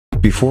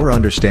Before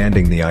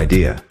understanding the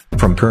idea,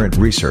 from current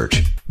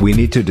research, we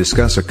need to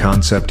discuss a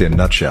concept in a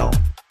nutshell.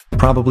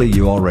 Probably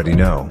you already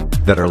know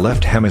that our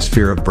left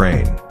hemisphere of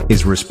brain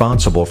is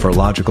responsible for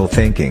logical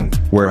thinking,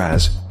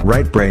 whereas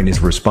right brain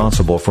is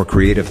responsible for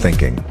creative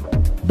thinking.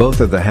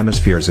 Both of the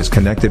hemispheres is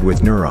connected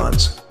with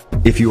neurons.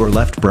 If you are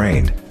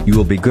left-brained, you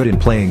will be good in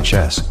playing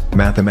chess,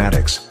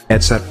 mathematics,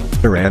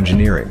 etc.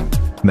 Engineering,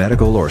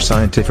 medical or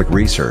scientific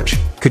research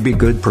could be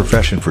good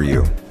profession for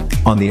you.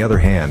 On the other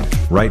hand,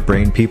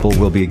 right-brained people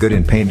will be good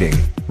in painting,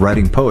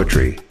 writing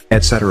poetry,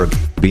 etc.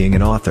 Being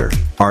an author,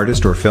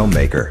 artist or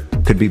filmmaker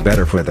could be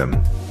better for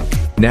them.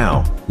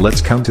 Now,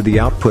 let's come to the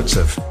outputs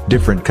of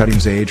different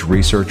cutting-edge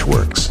research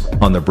works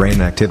on the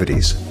brain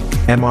activities.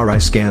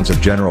 MRI scans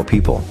of general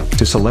people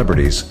to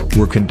celebrities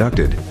were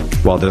conducted,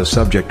 while those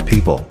subject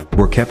people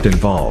were kept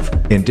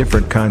involved in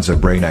different kinds of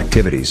brain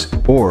activities,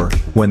 or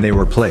when they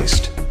were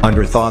placed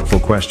under thoughtful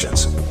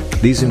questions.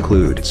 These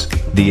includes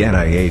the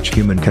NIH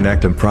Human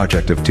Connectome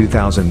Project of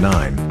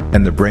 2009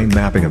 and the brain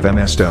mapping of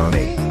MS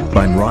Stoney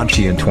by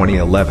Nranchi in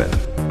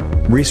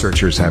 2011.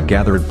 Researchers have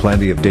gathered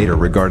plenty of data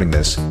regarding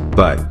this,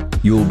 but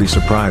you will be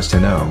surprised to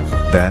know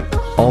that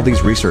all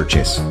these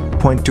researches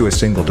point to a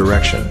single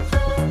direction.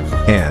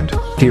 And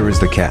here is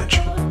the catch.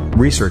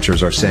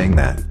 Researchers are saying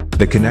that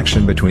the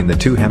connection between the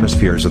two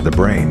hemispheres of the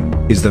brain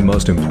is the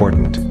most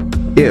important.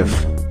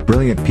 If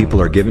brilliant people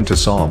are given to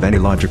solve any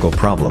logical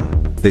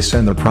problem, they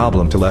send the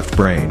problem to left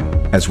brain,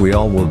 as we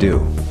all will do.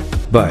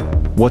 But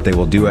what they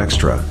will do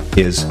extra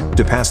is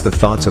to pass the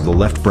thoughts of the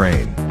left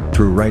brain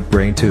through right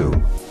brain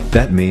too.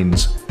 That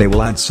means they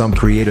will add some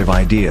creative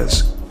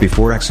ideas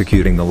before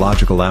executing the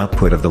logical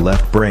output of the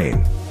left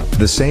brain.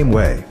 The same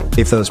way,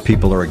 if those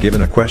people are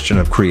given a question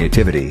of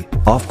creativity,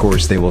 of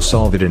course they will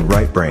solve it in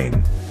right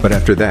brain, but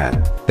after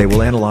that, they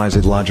will analyze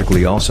it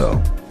logically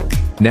also.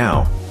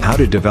 Now, how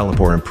to develop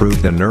or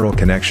improve the neural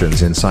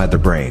connections inside the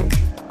brain?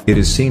 It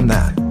is seen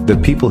that the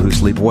people who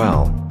sleep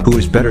well, who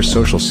has better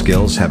social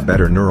skills have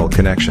better neural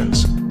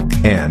connections.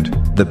 And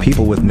the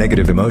people with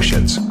negative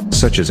emotions,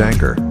 such as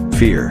anger,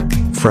 fear,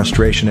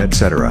 frustration,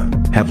 etc.,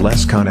 have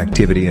less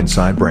connectivity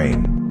inside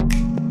brain.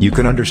 You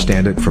can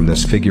understand it from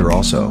this figure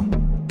also.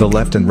 The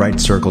left and right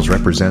circles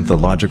represent the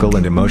logical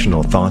and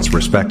emotional thoughts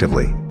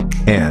respectively.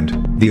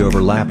 And the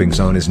overlapping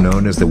zone is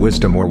known as the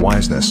wisdom or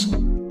wiseness.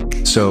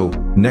 So,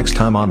 next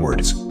time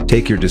onwards,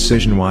 take your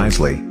decision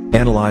wisely,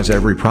 analyze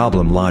every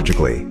problem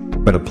logically,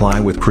 but apply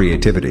with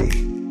creativity.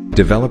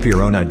 Develop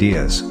your own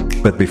ideas,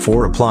 but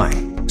before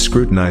applying,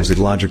 scrutinize it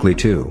logically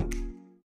too.